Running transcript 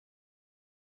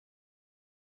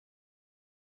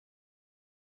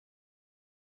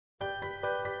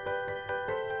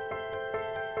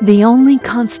The only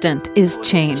constant is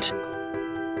change.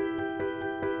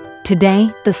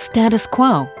 Today, the status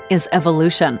quo is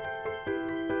evolution.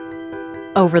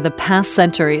 Over the past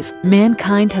centuries,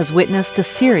 mankind has witnessed a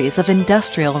series of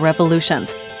industrial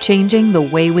revolutions, changing the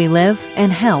way we live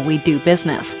and how we do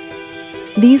business.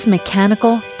 These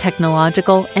mechanical,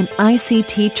 technological, and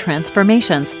ICT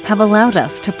transformations have allowed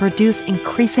us to produce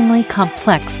increasingly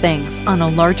complex things on a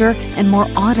larger and more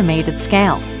automated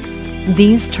scale.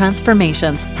 These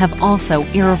transformations have also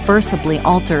irreversibly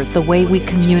altered the way we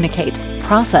communicate,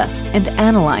 process, and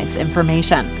analyze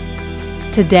information.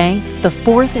 Today, the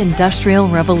fourth industrial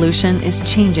revolution is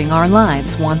changing our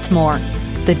lives once more.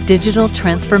 The digital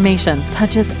transformation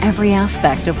touches every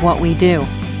aspect of what we do.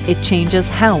 It changes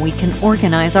how we can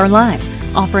organize our lives,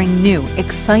 offering new,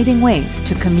 exciting ways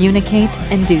to communicate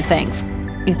and do things.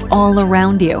 It's all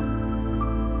around you.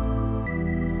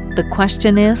 The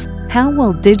question is, how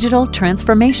will digital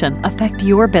transformation affect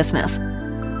your business?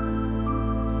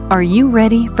 Are you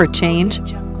ready for change?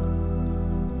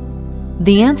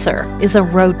 The answer is a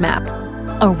roadmap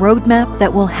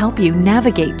that will help you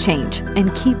navigate change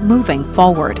and keep moving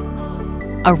forward.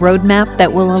 A roadmap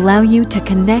that will allow you to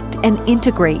connect and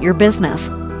integrate your business,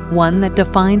 one that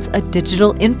defines a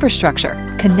digital infrastructure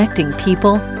connecting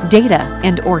people, data,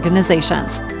 and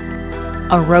organizations.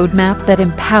 A roadmap that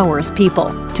empowers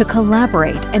people to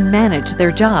collaborate and manage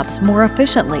their jobs more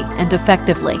efficiently and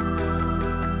effectively.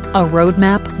 A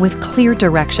roadmap with clear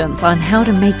directions on how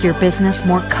to make your business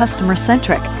more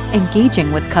customer-centric,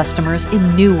 engaging with customers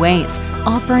in new ways,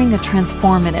 offering a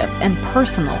transformative and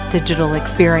personal digital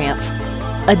experience.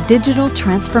 A digital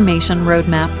transformation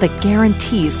roadmap that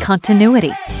guarantees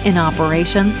continuity in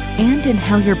operations and in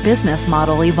how your business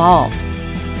model evolves.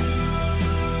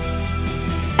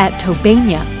 At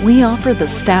Tobania, we offer the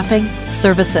staffing,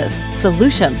 services,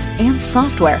 solutions, and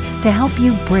software to help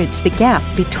you bridge the gap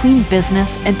between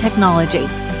business and technology.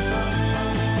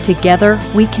 Together,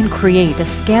 we can create a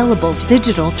scalable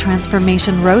digital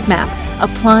transformation roadmap,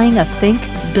 applying a think,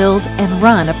 build, and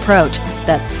run approach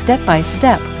that step by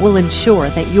step will ensure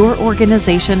that your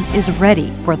organization is ready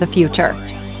for the future.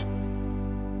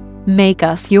 Make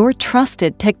us your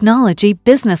trusted technology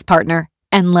business partner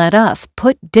and let us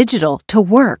put digital to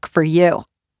work for you.